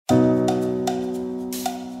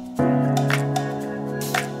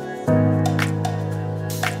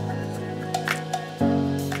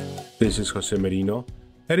This is Jose Merino,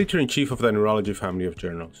 Editor-in-Chief of the Neurology family of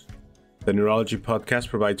journals. The Neurology podcast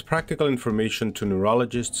provides practical information to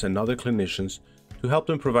neurologists and other clinicians to help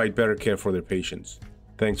them provide better care for their patients.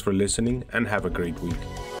 Thanks for listening and have a great week.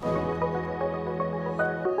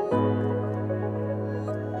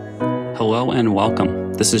 Hello and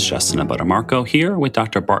welcome. This is Justin Abbatemarco here with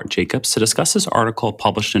Dr. Bart Jacobs to discuss his article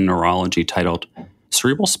published in Neurology titled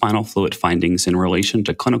Cerebrospinal Fluid Findings in Relation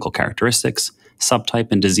to Clinical Characteristics,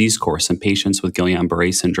 Subtype and Disease Course in Patients with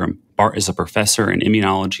Guillain-Barré Syndrome. Bart is a professor in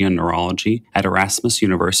immunology and neurology at Erasmus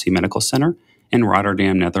University Medical Center in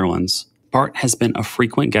Rotterdam, Netherlands. Bart has been a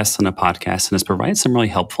frequent guest on the podcast and has provided some really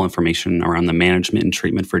helpful information around the management and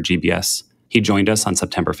treatment for GBS. He joined us on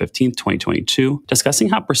September 15th, 2022, discussing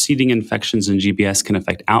how preceding infections in GBS can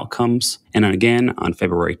affect outcomes, and again on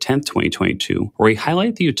February 10th, 2022, where he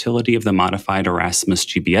highlighted the utility of the modified Erasmus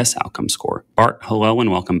GBS outcome score. Bart, hello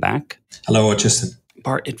and welcome back. Hello, Justin.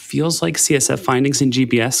 Bart, it feels like CSF findings in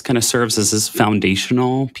GBS kind of serves as this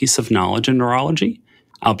foundational piece of knowledge in neurology.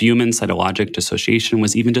 Albumin cytologic dissociation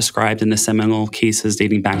was even described in the seminal cases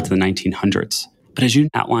dating back to the 1900s. But as you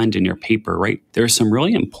outlined in your paper, right, there are some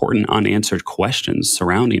really important unanswered questions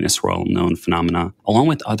surrounding this well-known phenomena, along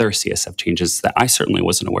with other CSF changes that I certainly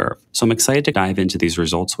wasn't aware of. So I'm excited to dive into these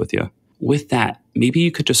results with you. With that, maybe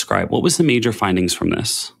you could describe what was the major findings from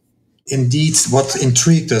this? Indeed, what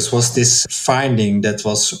intrigued us was this finding that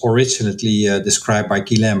was originally described by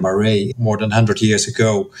Guillain-Barré more than 100 years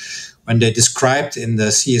ago, when they described in the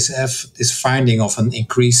CSF this finding of an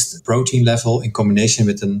increased protein level in combination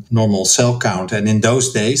with a normal cell count. And in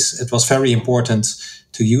those days, it was very important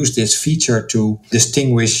to use this feature to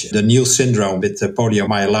distinguish the Neal syndrome with the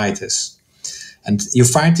poliomyelitis. And you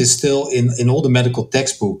find this still in all the medical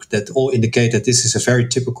textbooks that all indicate that this is a very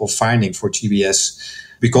typical finding for GBS.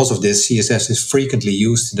 Because of this, CSF is frequently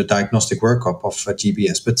used in the diagnostic workup of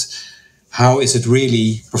GBS. But how is it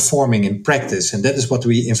really performing in practice? And that is what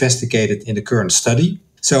we investigated in the current study.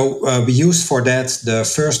 So we used for that the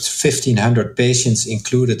first 1,500 patients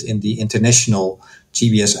included in the International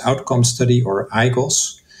GBS Outcome Study, or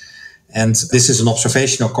IGOS. And this is an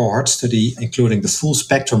observational cohort study including the full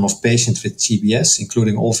spectrum of patients with GBS,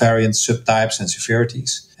 including all variants, subtypes, and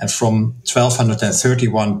severities. And from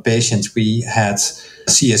 1,231 patients, we had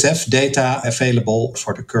CSF data available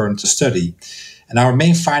for the current study. And our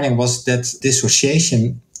main finding was that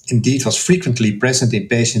dissociation indeed was frequently present in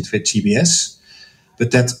patients with GBS,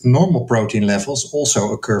 but that normal protein levels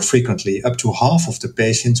also occur frequently, up to half of the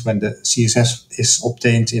patients when the CSF is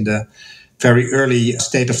obtained in the very early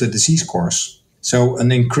state of the disease course. So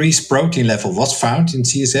an increased protein level was found in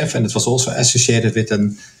CSF, and it was also associated with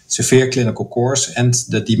a severe clinical course and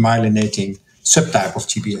the demyelinating subtype of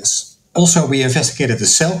GBS. Also, we investigated the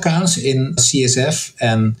cell counts in CSF,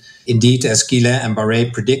 and indeed, as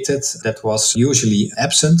Guillain-Barré predicted, that was usually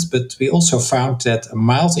absent, but we also found that a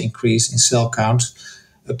mild increase in cell count,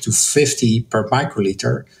 up to 50 per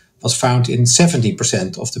microliter, was found in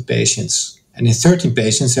 70% of the patients. And in 13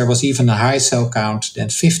 patients, there was even a high cell count than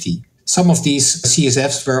 50. Some of these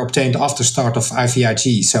CSFs were obtained after start of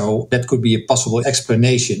IVIG, so that could be a possible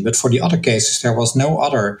explanation. But for the other cases, there was no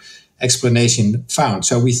other explanation found.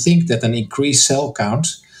 So we think that an increased cell count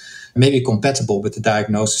may be compatible with the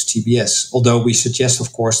diagnosis GBS, although we suggest,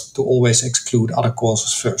 of course, to always exclude other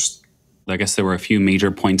causes first. I guess there were a few major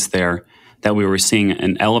points there that we were seeing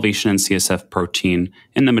an elevation in CSF protein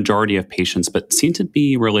in the majority of patients, but seemed to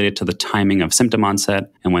be related to the timing of symptom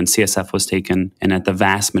onset and when CSF was taken, and that the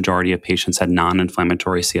vast majority of patients had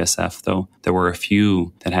non-inflammatory CSF, though there were a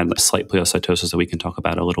few that had slight pleocytosis that we can talk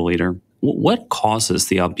about a little later. What causes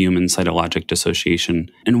the albumin cytologic dissociation,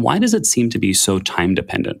 and why does it seem to be so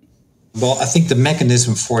time-dependent? Well, I think the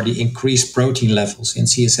mechanism for the increased protein levels in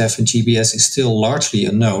CSF and GBS is still largely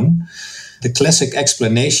unknown. The classic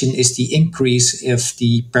explanation is the increase of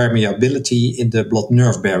the permeability in the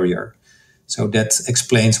blood-nerve barrier. So that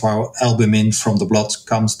explains why albumin from the blood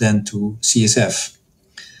comes then to CSF.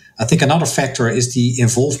 I think another factor is the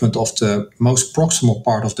involvement of the most proximal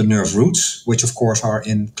part of the nerve roots, which of course are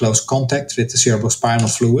in close contact with the cerebrospinal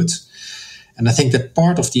fluid. And I think that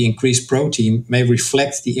part of the increased protein may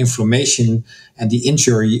reflect the inflammation and the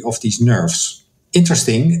injury of these nerves.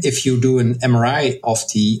 Interesting, if you do an MRI of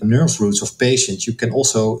the nerve roots of patients, you can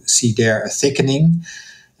also see there a thickening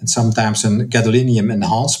and sometimes a gadolinium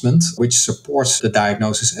enhancement, which supports the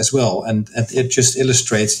diagnosis as well. And it just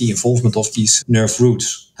illustrates the involvement of these nerve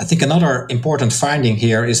roots. I think another important finding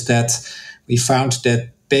here is that we found that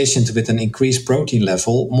patients with an increased protein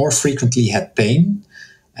level more frequently had pain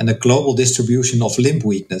and a global distribution of limb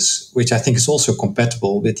weakness, which I think is also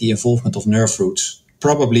compatible with the involvement of nerve roots.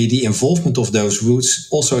 probably the involvement of those roots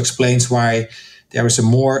also explains why there is a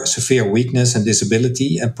more severe weakness and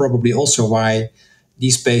disability, and probably also why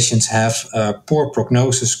these patients have a poor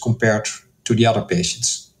prognosis compared to the other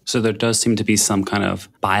patients. So there does seem to be some kind of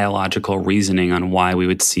biological reasoning on why we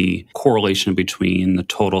would see correlation between the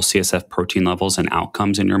total CSF protein levels and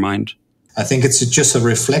outcomes in your mind? I think it's just a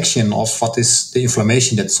reflection of what is the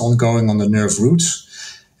inflammation that's ongoing on the nerve roots.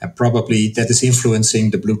 And probably that is influencing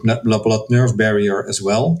the blood-nerve barrier as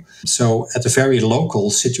well. So at a very local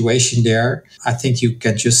situation there, I think you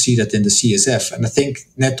can just see that in the CSF. And I think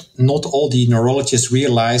that not all the neurologists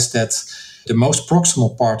realize that the most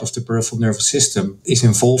proximal part of the peripheral nervous system is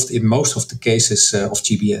involved in most of the cases of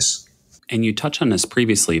GBS. And you touched on this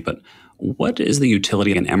previously, but what is the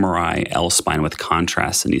utility of an MRI L-spine with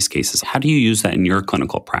contrast in these cases? How do you use that in your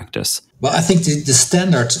clinical practice? Well, I think the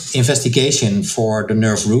standard investigation for the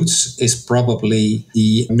nerve roots is probably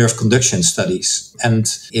the nerve conduction studies. And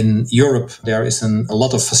in Europe, there is a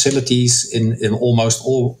lot of facilities in almost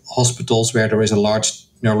all hospitals where there is a large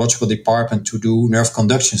neurological department to do nerve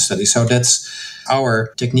conduction studies. So that's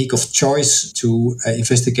our technique of choice to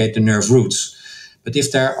investigate the nerve roots. But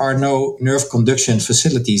if there are no nerve conduction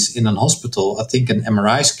facilities in an hospital, I think an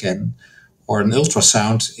MRI scan or an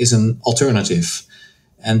ultrasound is an alternative.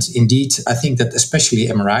 And indeed, I think that especially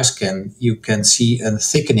MRI scan, you can see a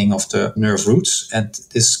thickening of the nerve roots and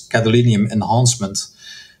this gadolinium enhancement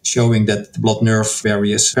showing that the blood-nerve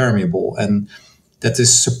barrier is permeable. And that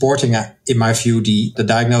is supporting, in my view, the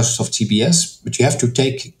diagnosis of GBS. But you have to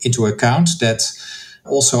take into account that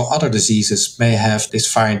also other diseases may have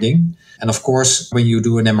this finding. And of course, when you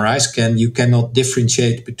do an MRI scan, you cannot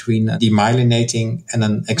differentiate between a demyelinating and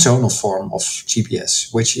an axonal form of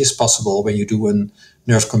GBS, which is possible when you do a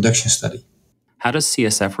nerve conduction study. How does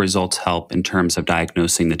CSF results help in terms of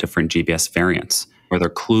diagnosing the different GBS variants? Are there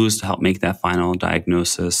clues to help make that final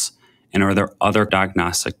diagnosis? And are there other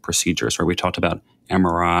diagnostic procedures where we talked about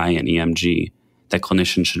MRI and EMG that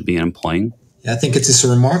clinicians should be employing? I think it is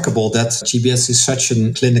remarkable that GBS is such a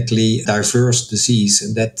clinically diverse disease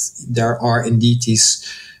and that there are indeed these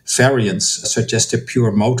variants, such as the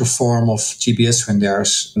pure motor form of GBS when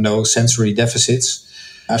there's no sensory deficits.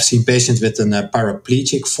 I've seen patients with a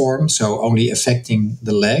paraplegic form, so only affecting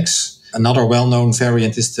the legs. Another well-known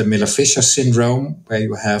variant is the Miller-Fisher syndrome, where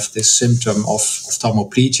you have this symptom of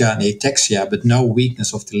ophthalmoplegia and ataxia, but no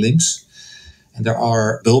weakness of the limbs. And there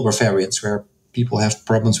are bulbar variants where people have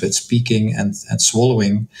problems with speaking and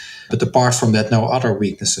swallowing, but apart from that, no other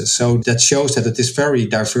weaknesses. So that shows that it is very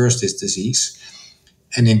diverse, this disease.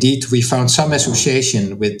 And indeed, we found some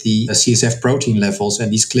association with the CSF protein levels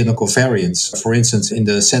and these clinical variants. For instance, in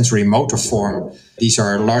the sensory motor form, these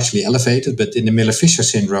are largely elevated, but in the Miller-Fisher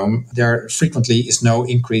syndrome, there frequently is no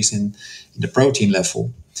increase in the protein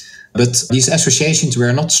level. But these associations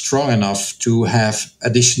were not strong enough to have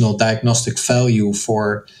additional diagnostic value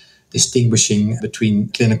for distinguishing between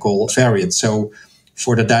clinical variants. So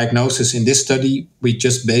for the diagnosis in this study, we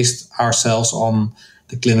just based ourselves on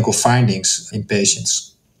the clinical findings in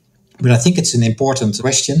patients. But I think it's an important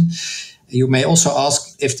question. You may also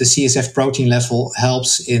ask if the CSF protein level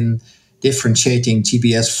helps in differentiating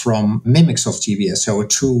GBS from mimics of GBS, so a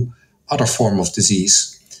true other form of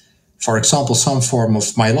disease. For example, some form of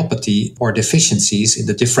myelopathy or deficiencies in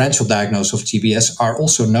the differential diagnosis of GBS are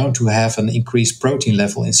also known to have an increased protein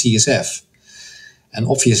level in CSF. And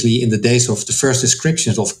obviously, in the days of the first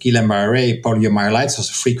descriptions of Guillain-Barré, poliomyelitis was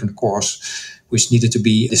a frequent cause, which needed to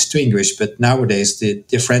be distinguished. But nowadays, the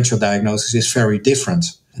differential diagnosis is very different.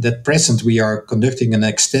 And at present, we are conducting an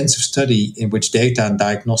extensive study in which data and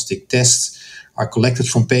diagnostic tests are collected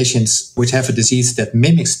from patients which have a disease that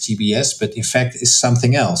mimics GBS, but in fact is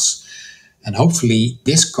something else. And hopefully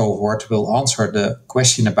this cohort will answer the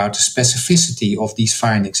question about the specificity of these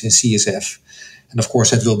findings in CSF. And of course,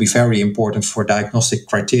 that will be very important for diagnostic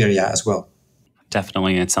criteria as well.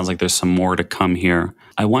 Definitely. It sounds like there's some more to come here.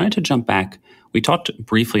 I wanted to jump back. We talked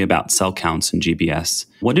briefly about cell counts in GBS.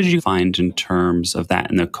 What did you find in terms of that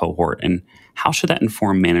in the cohort, and how should that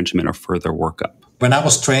inform management or further workup? When I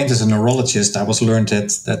was trained as a neurologist, I was learned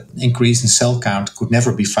that increase in cell count could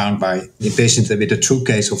never be found by the patient with a true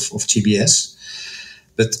case of GBS.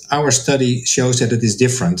 But our study shows that it is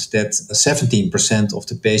different, that 17% of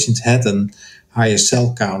the patients had a higher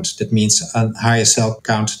cell count. That means a higher cell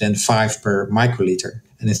count than 5 per microliter.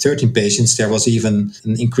 And in 13 patients, there was even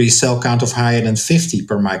an increased cell count of higher than 50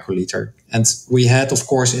 per microliter. And we had, of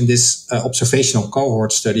course, in this observational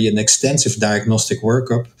cohort study, an extensive diagnostic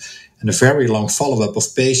workup and a very long follow-up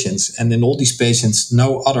of patients. And in all these patients,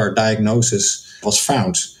 no other diagnosis was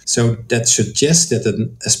found. So that suggests that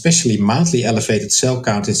an especially mildly elevated cell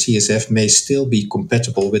count in CSF may still be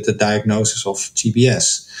compatible with the diagnosis of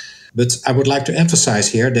GBS. But I would like to emphasize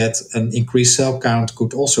here that an increased cell count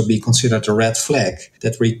could also be considered a red flag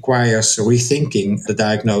that requires rethinking the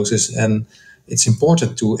diagnosis, and it's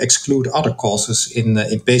important to exclude other causes in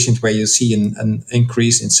patients where you see an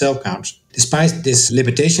increase in cell count. Despite this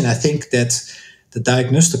limitation, I think that the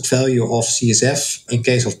diagnostic value of CSF in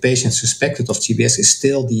case of patients suspected of GBS is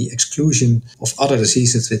still the exclusion of other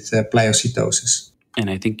diseases with pleocytosis. And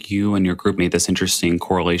I think you and your group made this interesting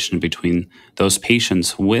correlation between those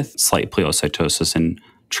patients with slight pleocytosis and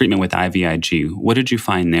treatment with IVIG. What did you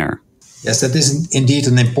find there? Yes, that is indeed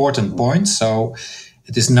an important point. So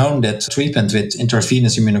it is known that treatment with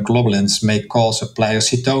intravenous immunoglobulins may cause a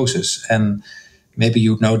pleocytosis. And maybe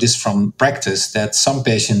you know this from practice that some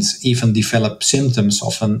patients even develop symptoms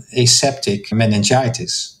of an aseptic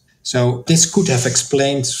meningitis. So this could have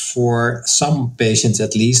explained for some patients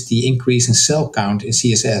at least the increase in cell count in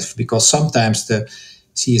CSF, because sometimes the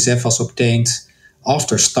CSF was obtained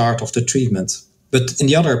after start of the treatment. But in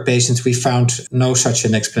the other patients, we found no such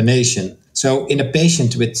an explanation. So in a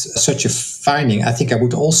patient with such a finding, I think I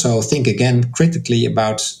would also think again critically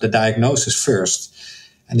about the diagnosis first,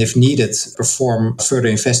 and if needed, perform further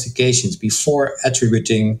investigations before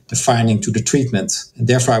attributing the finding to the treatment. And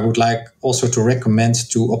therefore, I would like also to recommend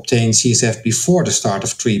to obtain CSF before the start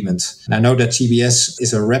of treatment. And I know that GBS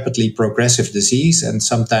is a rapidly progressive disease, and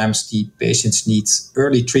sometimes the patients need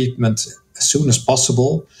early treatment as soon as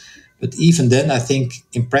possible. But even then, I think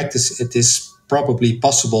in practice, it is probably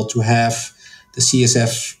possible to have the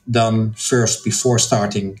CSF done first before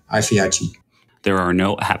starting IVIG. There are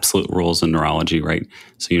no absolute rules in neurology, right?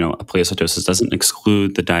 So, a pleocytosis doesn't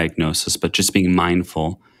exclude the diagnosis, but just being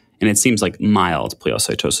mindful. And it seems like mild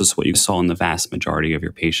pleocytosis, what you saw in the vast majority of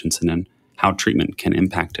your patients, and then how treatment can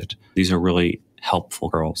impact it. These are really helpful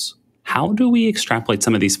girls. How do we extrapolate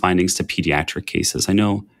some of these findings to pediatric cases? I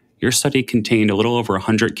know your study contained a little over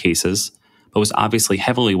 100 cases, but was obviously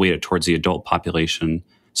heavily weighted towards the adult population.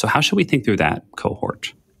 So how should we think through that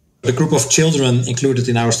cohort? The group of children included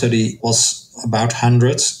in our study was about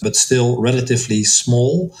 100, but still relatively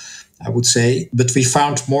small, I would say. But we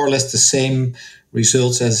found more or less the same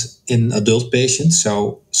results as in adult patients.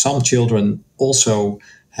 So some children also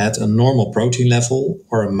had a normal protein level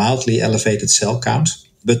or a mildly elevated cell count.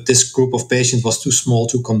 But this group of patients was too small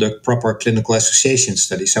to conduct proper clinical association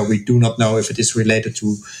studies. So we do not know if it is related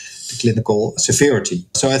to the clinical severity.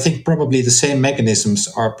 So I think probably the same mechanisms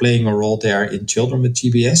are playing a role there in children with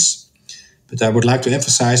GBS. But I would like to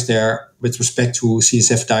emphasize there, with respect to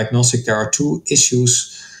CSF diagnostic, there are two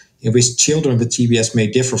issues in which children with GBS may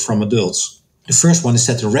differ from adults. The first one is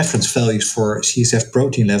that the reference values for CSF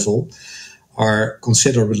protein level are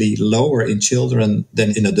considerably lower in children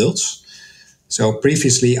than in adults. So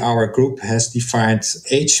previously, our group has defined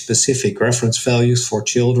age-specific reference values for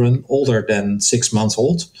children older than 6 months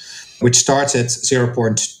old, which starts at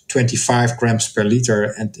 0.25 grams per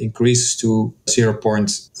liter and increases to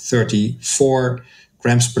 0.34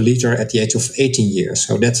 grams per liter at the age of 18 years.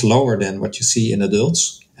 So that's lower than what you see in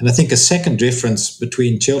adults. And I think a second difference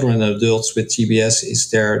between children and adults with GBS is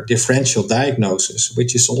their differential diagnosis,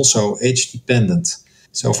 which is also age-dependent.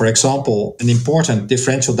 So, for example, an important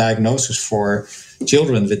differential diagnosis for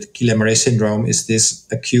children with Guillain-Barré syndrome is this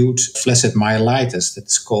acute flaccid myelitis that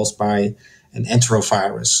is caused by an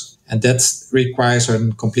enterovirus. And that requires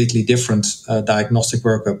a completely different diagnostic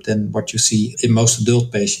workup than what you see in most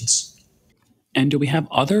adult patients. And do we have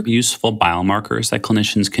other useful biomarkers that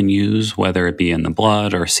clinicians can use, whether it be in the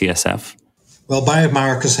blood or CSF? Well,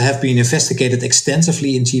 biomarkers have been investigated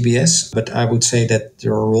extensively in GBS, but I would say that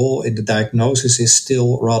their role in the diagnosis is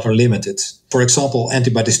still rather limited. For example,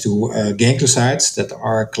 antibodies to gangliosides, that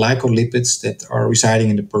are glycolipids that are residing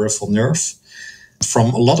in the peripheral nerve.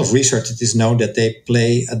 From a lot of research, it is known that they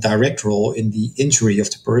play a direct role in the injury of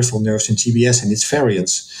the peripheral nerves in GBS and its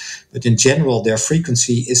variants. But in general, their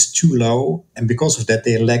frequency is too low, and because of that,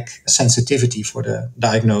 they lack sensitivity for the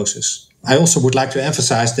diagnosis. I also would like to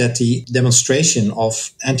emphasize that the demonstration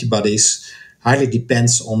of antibodies highly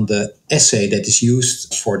depends on the assay that is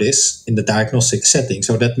used for this in the diagnostic setting.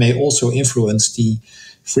 So that may also influence the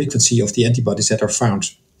frequency of the antibodies that are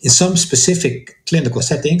found. In some specific clinical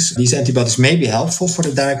settings, these antibodies may be helpful for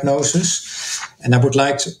the diagnosis. And I would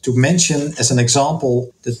like to mention as an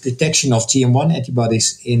example the detection of GM1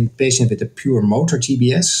 antibodies in patients with a pure motor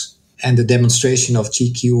GBS, and the demonstration of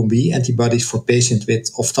GQB antibodies for patients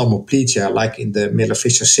with ophthalmoplegia, like in the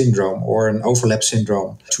Miller-Fisher syndrome or an overlap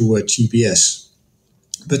syndrome to GBS.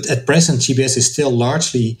 But at present, GBS is still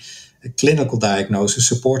largely a clinical diagnosis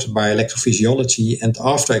supported by electrophysiology and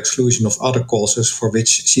after exclusion of other causes for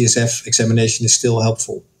which CSF examination is still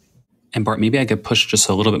helpful. And Bart, maybe I could push just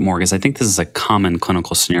a little bit more because I think this is a common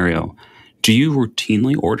clinical scenario. Do you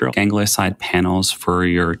routinely order ganglioside panels for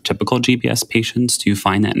your typical GBS patients? Do you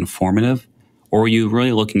find that informative? Or are you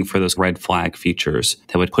really looking for those red flag features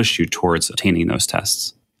that would push you towards obtaining those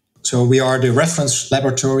tests? So we are the reference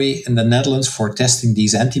laboratory in the Netherlands for testing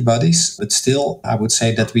these antibodies. But still, I would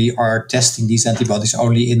say that we are testing these antibodies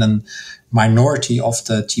only in a minority of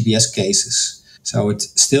the GBS cases. So it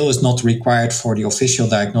still is not required for the official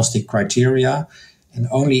diagnostic criteria. And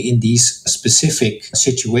only in these specific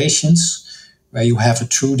situations where you have a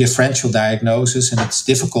true differential diagnosis and it's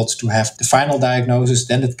difficult to have the final diagnosis,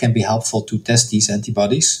 then it can be helpful to test these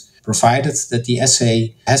antibodies, provided that the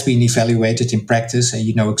assay has been evaluated in practice and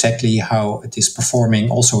you know exactly how it is performing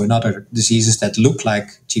also in other diseases that look like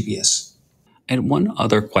GBS. And one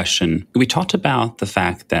other question. We talked about the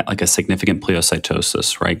fact that like a significant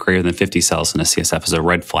pleocytosis, right, greater than 50 cells in a CSF is a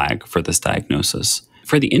red flag for this diagnosis.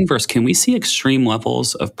 For the inverse, can we see extreme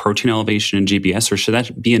levels of protein elevation in GBS, or should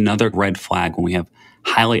that be another red flag when we have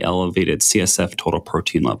highly elevated CSF total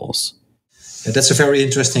protein levels? Yeah, that's a very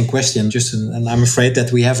interesting question, Justin, and I'm afraid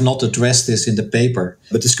that we have not addressed this in the paper,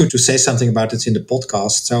 but it's good to say something about it in the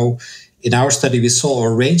podcast. So in our study, we saw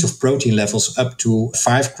a range of protein levels up to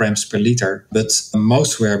 5 grams per liter, but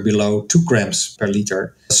most were below 2 grams per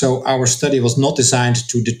liter. So our study was not designed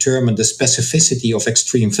to determine the specificity of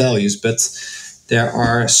extreme values, but there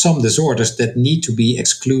are some disorders that need to be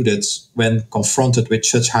excluded when confronted with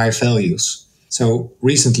such high values. So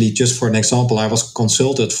recently, just for an example, I was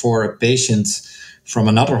consulted for a patient from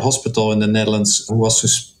another hospital in the Netherlands who was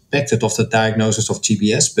suspected of the diagnosis of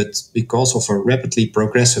GBS, but because of a rapidly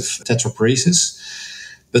progressive tetraparesis.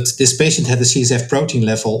 But this patient had a CSF protein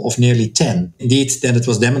level of nearly 10. Indeed, then it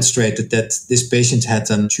was demonstrated that this patient had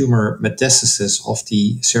a tumor metastasis of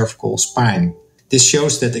the cervical spine. This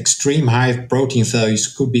shows that extreme high protein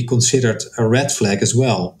values could be considered a red flag as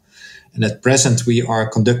well. And at present, we are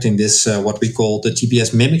conducting this, what we call the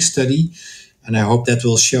GBS mimic study. And I hope that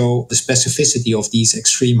will show the specificity of these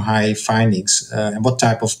extreme high findings and what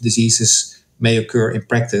type of diseases may occur in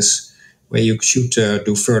practice where you should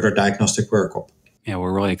do further diagnostic workup. Yeah,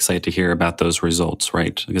 we're really excited to hear about those results,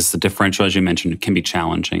 right? Because the differential, as you mentioned, can be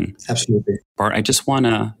challenging. Absolutely. Bart, I just want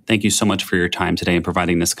to thank you so much for your time today and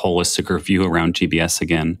providing this holistic review around GBS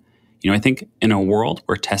again. I think in a world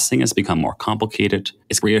where testing has become more complicated,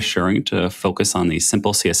 it's reassuring to focus on these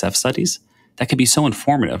simple CSF studies that can be so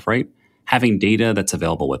informative, right? Having data that's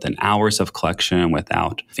available within hours of collection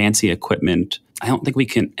without fancy equipment, I don't think we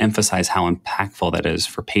can emphasize how impactful that is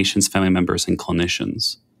for patients, family members, and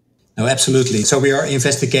clinicians. No, absolutely. So we are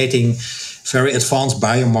investigating very advanced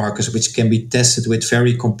biomarkers, which can be tested with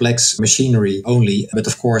very complex machinery only. But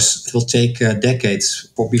of course, it will take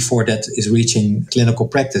decades before that is reaching clinical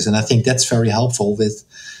practice. And I think that's very helpful with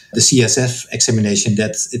the CSF examination,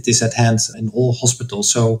 that it is at hand in all hospitals.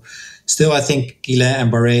 So still, I think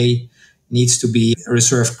Guillain-Barré needs to be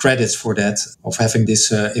reserved credits for that, of having this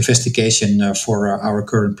investigation for our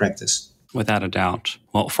current practice. Without a doubt.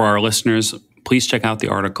 Well, for our listeners, please check out the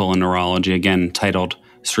article in Neurology, again titled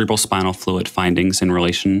Cerebrospinal Fluid Findings in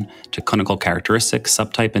Relation to Clinical Characteristics,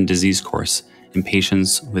 Subtype, and Disease Course in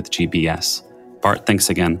Patients with GBS. Bart,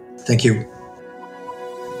 thanks again. Thank you.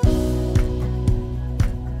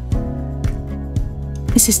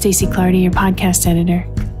 This is Stacey Clardy, your podcast editor.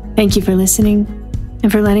 Thank you for listening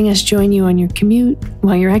and for letting us join you on your commute,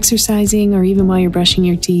 while you're exercising, or even while you're brushing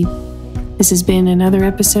your teeth. This has been another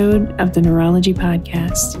episode of the Neurology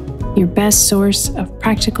Podcast, your best source of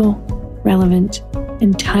practical, relevant,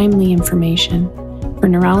 and timely information for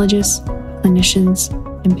neurologists, clinicians,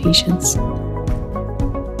 and patients.